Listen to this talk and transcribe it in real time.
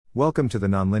Welcome to the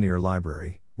Nonlinear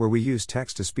Library, where we use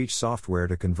text-to-speech software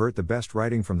to convert the best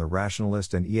writing from the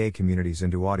Rationalist and EA communities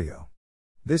into audio.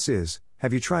 This is,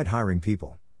 Have You Tried Hiring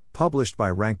People? Published by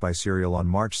rank-biserial on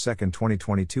March 2,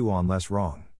 2022 on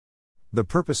LessWrong. The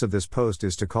purpose of this post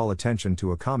is to call attention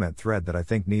to a comment thread that I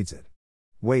think needs it.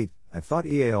 Wait, I thought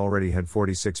EA already had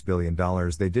 $46 billion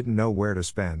they didn't know where to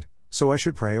spend, so I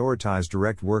should prioritize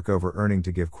direct work over earning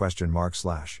to give ?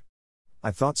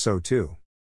 I thought so too.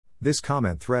 This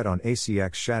comment thread on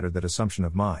ACX shattered that assumption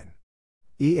of mine.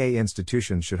 EA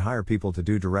institutions should hire people to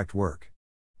do direct work.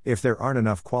 If there aren't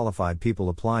enough qualified people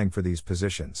applying for these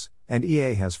positions, and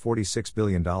EA has $46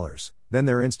 billion, then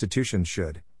their institutions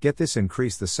should, get this,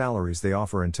 increase the salaries they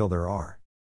offer until there are.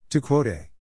 To quote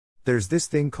there's this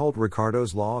thing called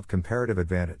Ricardo's law of comparative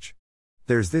advantage.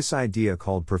 There's this idea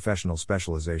called professional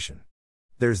specialization.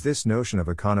 There's this notion of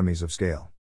economies of scale.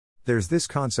 There's this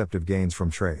concept of gains from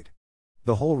trade.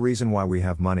 The whole reason why we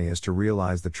have money is to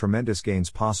realize the tremendous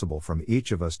gains possible from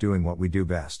each of us doing what we do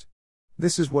best.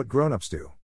 This is what grownups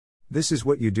do. This is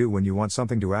what you do when you want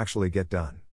something to actually get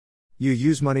done. You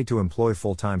use money to employ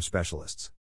full-time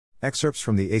specialists. Excerpts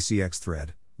from the ACX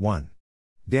Thread, 1.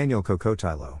 Daniel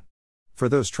Kokotajlo. For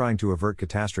those trying to avert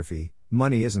catastrophe,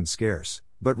 money isn't scarce,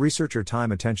 but researcher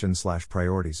time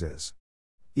attention/priorities is.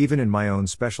 Even in my own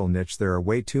special niche there are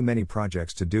way too many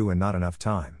projects to do and not enough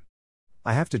time.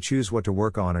 I have to choose what to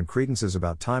work on, and credences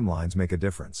about timelines make a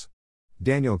difference.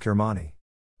 Daniel Kirmani.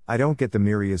 I don't get the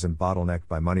MIRI isn't bottlenecked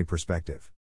by money perspective.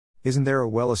 Isn't there a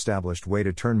well-established way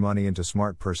to turn money into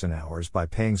smart person hours by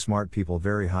paying smart people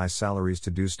very high salaries to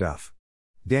do stuff?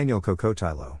 Daniel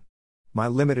Kokotajlo. My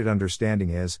limited understanding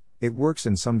is, it works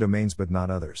in some domains but not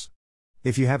others.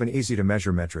 If you have an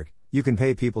easy-to-measure metric, you can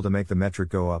pay people to make the metric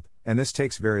go up, and this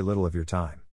takes very little of your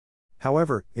time.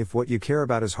 However, if what you care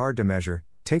about is hard to measure,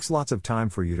 takes lots of time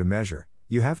for you to measure,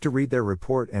 you have to read their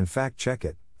report and fact-check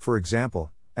it, for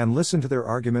example, and listen to their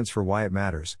arguments for why it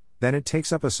matters, then it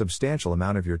takes up a substantial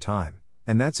amount of your time,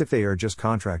 and that's if they are just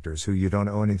contractors who you don't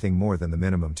owe anything more than the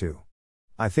minimum to.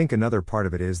 I think another part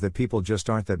of it is that people just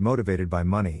aren't that motivated by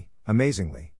money,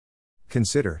 amazingly.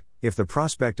 Consider, if the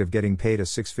prospect of getting paid a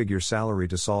six-figure salary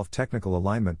to solve technical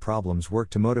alignment problems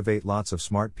worked to motivate lots of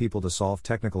smart people to solve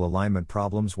technical alignment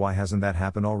problems, why hasn't that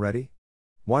happened already?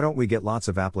 Why don't we get lots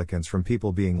of applicants from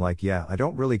people being like, yeah, I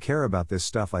don't really care about this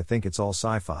stuff, I think it's all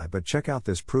sci-fi, but check out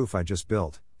this proof I just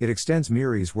built, it extends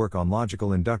MIRI's work on logical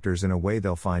inductors in a way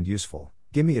they'll find useful,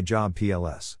 give me a job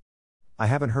PLS. I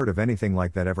haven't heard of anything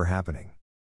like that ever happening.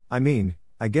 I mean,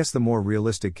 I guess the more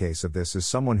realistic case of this is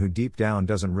someone who deep down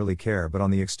doesn't really care but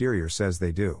on the exterior says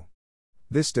they do.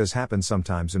 This does happen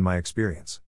sometimes in my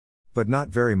experience. But not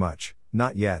very much,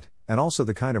 not yet. And also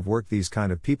the kind of work these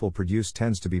kind of people produce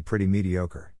tends to be pretty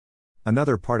mediocre.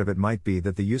 Another part of it might be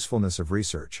that the usefulness of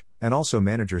research, and also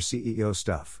manager CEO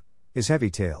stuff, is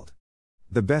heavy-tailed.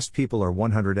 The best people are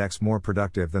 100x more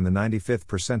productive than the 95th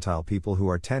percentile people who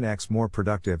are 10x more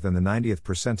productive than the 90th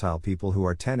percentile people who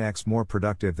are 10x more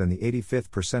productive than the 85th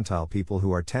percentile people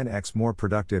who are 10x more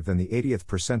productive than the 80th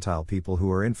percentile people who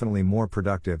are infinitely more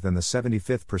productive than the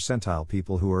 75th percentile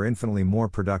people who are infinitely more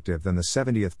productive than the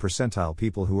 70th percentile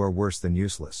people who are worse than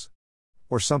useless.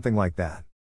 Or something like that.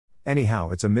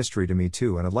 Anyhow, it's a mystery to me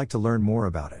too, and I'd like to learn more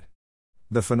about it.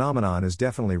 The phenomenon is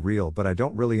definitely real, but I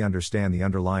don't really understand the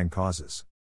underlying causes.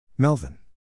 Melvin.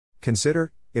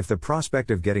 Consider, if the prospect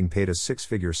of getting paid a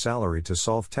six-figure salary to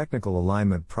solve technical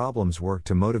alignment problems worked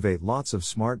to motivate lots of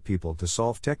smart people to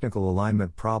solve technical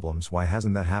alignment problems, why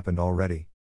hasn't that happened already?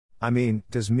 I mean,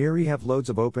 does MIRI have loads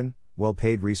of open,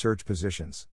 well-paid research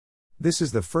positions? This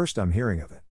is the first I'm hearing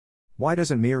of it. Why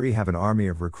doesn't MIRI have an army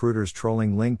of recruiters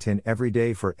trolling LinkedIn every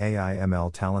day for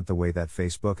AI/ML talent the way that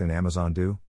Facebook and Amazon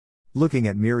do? Looking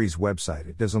at MIRI's website,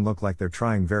 it doesn't look like they're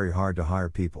trying very hard to hire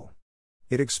people.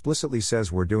 It explicitly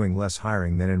says we're doing less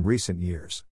hiring than in recent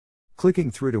years.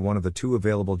 Clicking through to one of the two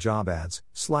available job ads,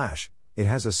 it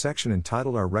has a section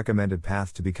entitled Our Recommended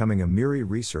Path to Becoming a MIRI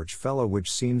Research Fellow, which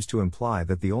seems to imply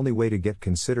that the only way to get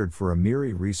considered for a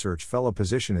MIRI Research Fellow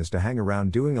position is to hang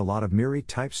around doing a lot of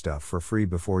MIRI-type stuff for free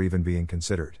before even being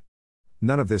considered.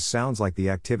 None of this sounds like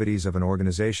the activities of an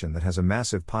organization that has a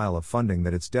massive pile of funding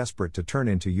that it's desperate to turn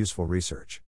into useful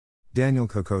research. Daniel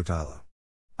Kokotajlo.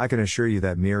 I can assure you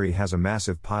that MIRI has a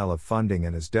massive pile of funding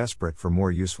and is desperate for more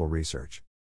useful research.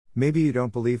 Maybe you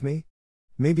don't believe me?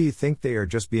 Maybe you think they are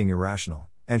just being irrational,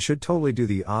 and should totally do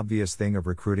the obvious thing of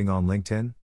recruiting on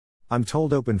LinkedIn? I'm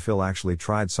told OpenPhil actually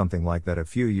tried something like that a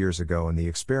few years ago and the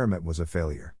experiment was a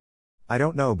failure. I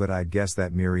don't know, but I'd guess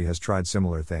that MIRI has tried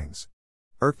similar things.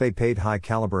 They paid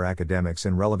high-caliber academics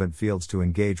in relevant fields to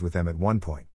engage with them at one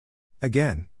point.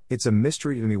 Again, It's a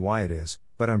mystery to me why it is,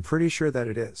 but I'm pretty sure that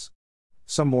it is.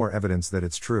 Some more evidence that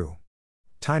it's true.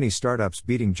 Tiny startups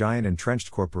beating giant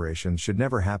entrenched corporations should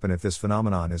never happen if this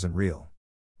phenomenon isn't real.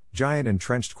 Giant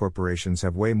entrenched corporations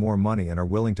have way more money and are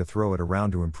willing to throw it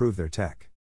around to improve their tech.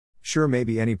 Sure,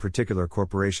 maybe any particular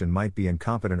corporation might be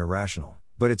incompetent or irrational,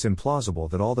 but it's implausible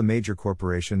that all the major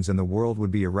corporations in the world would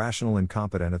be irrational and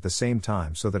incompetent at the same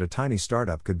time so that a tiny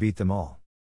startup could beat them all.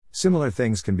 Similar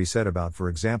things can be said about, for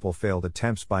example, failed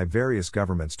attempts by various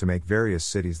governments to make various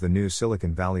cities the new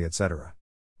Silicon Valley, etc.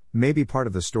 Maybe part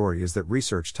of the story is that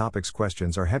research topics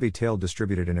questions are heavy-tailed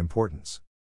distributed in importance.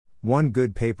 One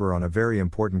good paper on a very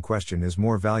important question is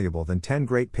more valuable than 10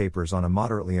 great papers on a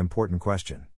moderately important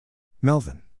question.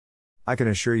 Melvin. I can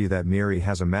assure you that MIRI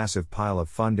has a massive pile of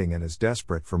funding and is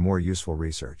desperate for more useful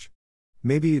research.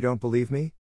 Maybe you don't believe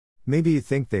me? Maybe you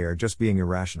think they are just being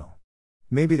irrational.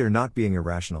 Maybe they're not being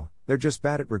irrational, they're just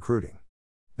bad at recruiting.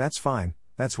 That's fine,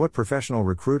 that's what professional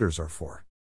recruiters are for.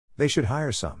 They should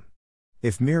hire some.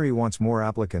 If MIRI wants more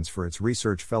applicants for its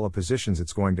research fellow positions,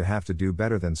 it's going to have to do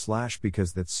better than /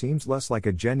 because that seems less like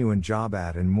a genuine job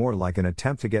ad and more like an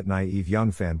attempt to get naive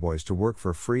young fanboys to work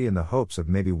for free in the hopes of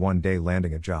maybe one day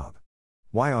landing a job.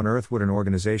 Why on earth would an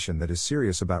organization that is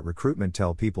serious about recruitment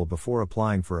tell people before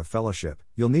applying for a fellowship,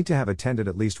 you'll need to have attended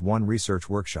at least one research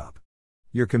workshop?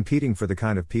 You're competing for the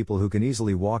kind of people who can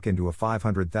easily walk into a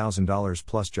 $500,000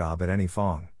 plus job at any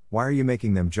FONG. Why are you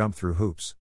making them jump through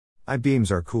hoops?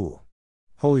 I-beams are cool.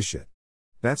 Holy shit.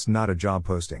 That's not a job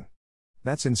posting.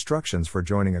 That's instructions for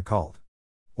joining a cult.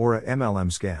 Or a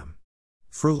MLM scam.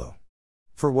 Frullo.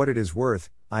 For what it is worth,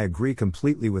 I agree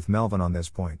completely with Melvin on this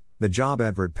point. The job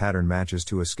advert pattern matches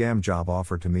to a scam job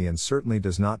offer to me and certainly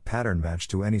does not pattern match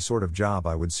to any sort of job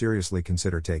I would seriously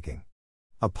consider taking.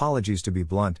 Apologies to be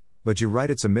blunt, but you're right,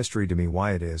 it's a mystery to me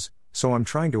why it is, so I'm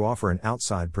trying to offer an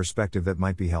outside perspective that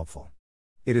might be helpful.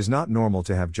 It is not normal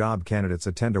to have job candidates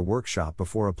attend a workshop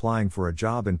before applying for a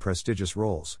job in prestigious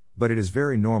roles, but it is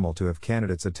very normal to have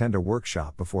candidates attend a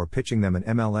workshop before pitching them an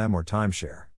MLM or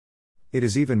timeshare. It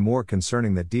is even more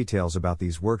concerning that details about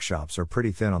these workshops are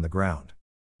pretty thin on the ground.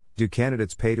 Do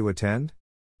candidates pay to attend?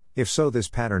 If so, this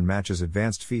pattern matches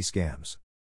advanced fee scams.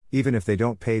 Even if they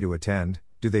don't pay to attend,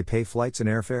 do they pay flights and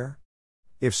airfare?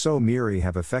 If so, MIRI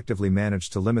have effectively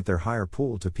managed to limit their hire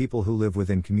pool to people who live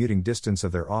within commuting distance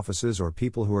of their offices or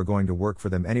people who are going to work for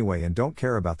them anyway and don't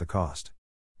care about the cost.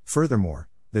 Furthermore,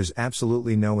 there's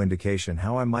absolutely no indication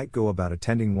how I might go about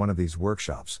attending one of these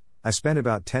workshops. I spent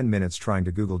about 10 minutes trying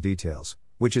to Google details,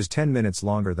 which is 10 minutes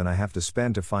longer than I have to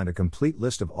spend to find a complete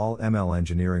list of all ML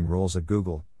engineering roles at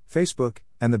Google, Facebook,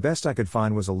 and the best I could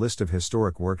find was a list of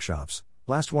historic workshops,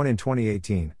 last one in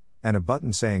 2018. And a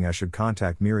button saying I should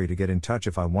contact MIRI to get in touch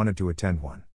if I wanted to attend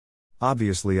one.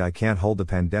 Obviously I can't hold the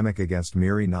pandemic against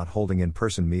MIRI not holding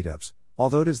in-person meetups,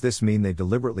 although does this mean they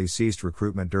deliberately ceased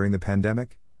recruitment during the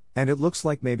pandemic? And it looks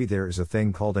like maybe there is a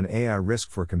thing called an AI Risk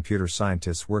for Computer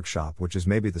Scientists workshop, which is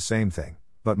maybe the same thing,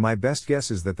 but my best guess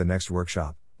is that the next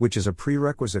workshop, which is a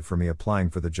prerequisite for me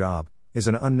applying for the job, is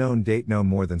an unknown date no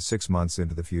more than 6 months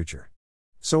into the future.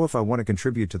 So if I want to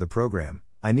contribute to the program,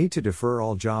 I need to defer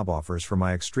all job offers for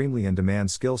my extremely in-demand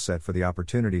skill set for the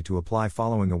opportunity to apply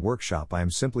following a workshop I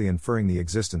am simply inferring the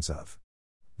existence of.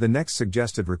 The next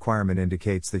suggested requirement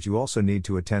indicates that you also need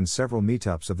to attend several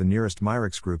meetups of the nearest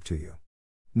MIRIX group to you.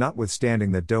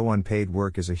 Notwithstanding that DO unpaid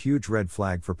work is a huge red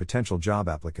flag for potential job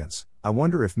applicants, I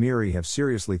wonder if MIRI have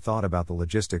seriously thought about the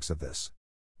logistics of this.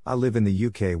 I live in the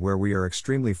UK where we are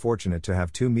extremely fortunate to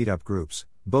have 2 meetup groups,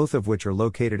 both of which are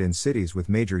located in cities with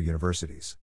major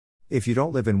universities. If you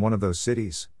don't live in one of those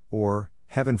cities, or,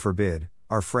 heaven forbid,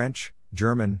 are French,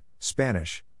 German,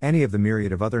 Spanish, any of the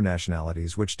myriad of other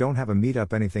nationalities which don't have a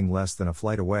meetup anything less than a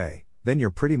flight away, then you're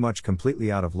pretty much completely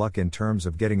out of luck in terms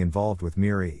of getting involved with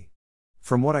MIRI.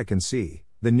 From what I can see,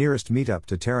 the nearest meetup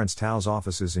to Terence Tao's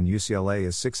offices in UCLA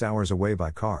is 6 hours away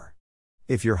by car.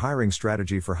 If your hiring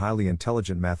strategy for highly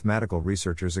intelligent mathematical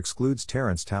researchers excludes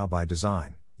Terence Tao by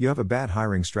design, you have a bad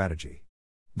hiring strategy.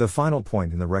 The final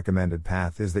point in the recommended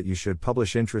path is that you should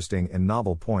publish interesting and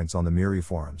novel points on the MIRI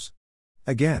forums.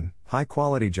 Again,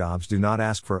 high-quality jobs do not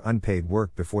ask for unpaid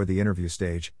work before the interview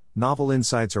stage. Novel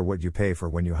insights are what you pay for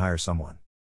when you hire someone.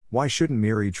 Why shouldn't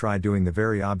MIRI try doing the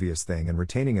very obvious thing and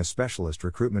retaining a specialist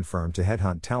recruitment firm to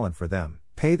headhunt talent for them,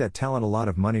 pay that talent a lot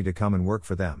of money to come and work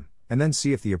for them, and then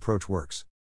see if the approach works?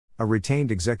 A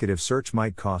retained executive search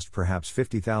might cost perhaps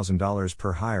 $50,000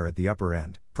 per hire at the upper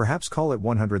end, perhaps call it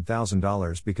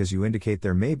 $100,000 because you indicate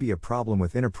there may be a problem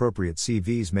with inappropriate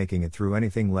CVs making it through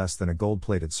anything less than a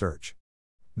gold-plated search.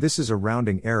 This is a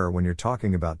rounding error when you're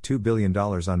talking about $2 billion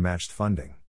unmatched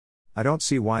funding. I don't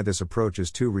see why this approach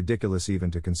is too ridiculous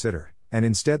even to consider, and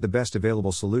instead the best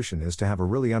available solution is to have a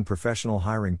really unprofessional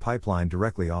hiring pipeline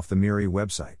directly off the MIRI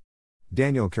website.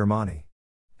 Daniel Kirmani.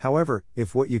 However,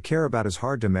 if what you care about is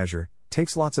hard to measure,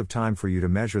 takes lots of time for you to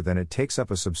measure, then it takes up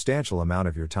a substantial amount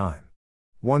of your time.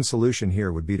 One solution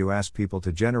here would be to ask people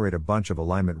to generate a bunch of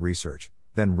alignment research,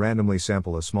 then randomly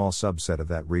sample a small subset of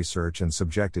that research and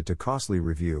subject it to costly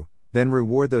review, then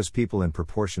reward those people in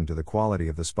proportion to the quality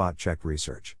of the spot-checked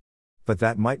research. But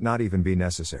that might not even be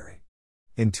necessary.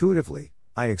 Intuitively,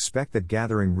 I expect that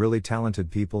gathering really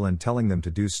talented people and telling them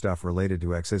to do stuff related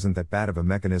to X isn't that bad of a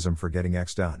mechanism for getting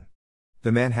X done.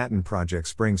 The Manhattan Project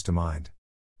springs to mind.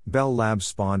 Bell Labs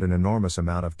spawned an enormous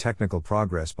amount of technical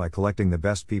progress by collecting the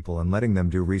best people and letting them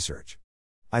do research.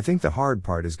 I think the hard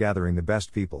part is gathering the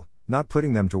best people, not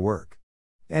putting them to work.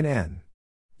 NN.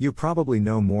 You probably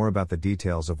know more about the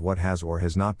details of what has or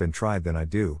has not been tried than I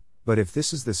do, but if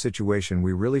this is the situation,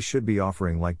 we really should be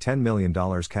offering like $10 million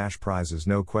cash prizes,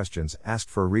 no questions asked,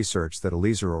 for research that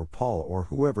Eliezer or Paul or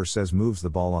whoever says moves the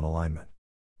ball on alignment.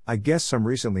 I guess some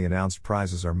recently announced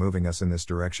prizes are moving us in this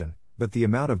direction, but the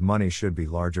amount of money should be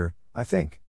larger, I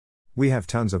think. We have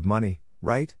tons of money,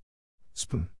 right?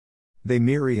 Spam. They,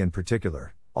 MIRI in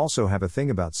particular, also have a thing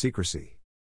about secrecy.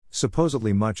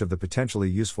 Supposedly much of the potentially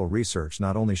useful research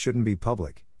not only shouldn't be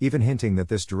public, even hinting that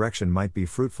this direction might be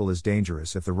fruitful is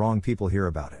dangerous if the wrong people hear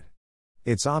about it.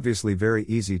 It's obviously very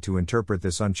easy to interpret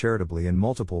this uncharitably in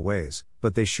multiple ways,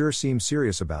 but they sure seem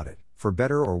serious about it, for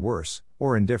better or worse,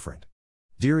 or indifferent.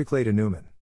 Dear Clayton Newman.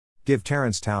 Give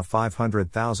Terence Tao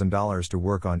 $500,000 to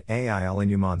work on AI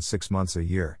Al-Inhuman 6 months a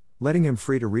year, letting him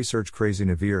free to research crazy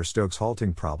Navier-Stokes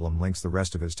halting problem links the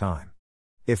rest of his time.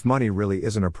 If money really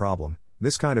isn't a problem,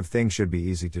 this kind of thing should be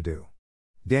easy to do.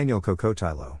 Daniel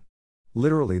Kokotajlo.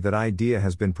 Literally, that idea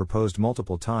has been proposed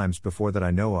multiple times before that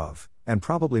I know of, and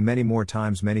probably many more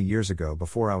times many years ago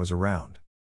before I was around.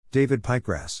 David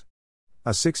Pikegrass.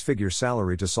 A 6-figure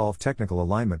salary to solve technical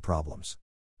alignment problems.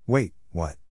 Wait,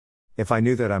 what? If I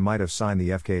knew that, I might have signed the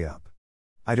FK up.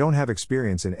 I don't have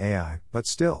experience in AI, but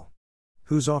still.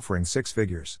 Who's offering 6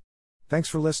 figures? Thanks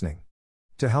for listening.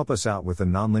 To help us out with the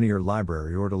Nonlinear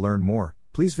Library or to learn more,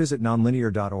 please visit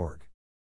nonlinear.org.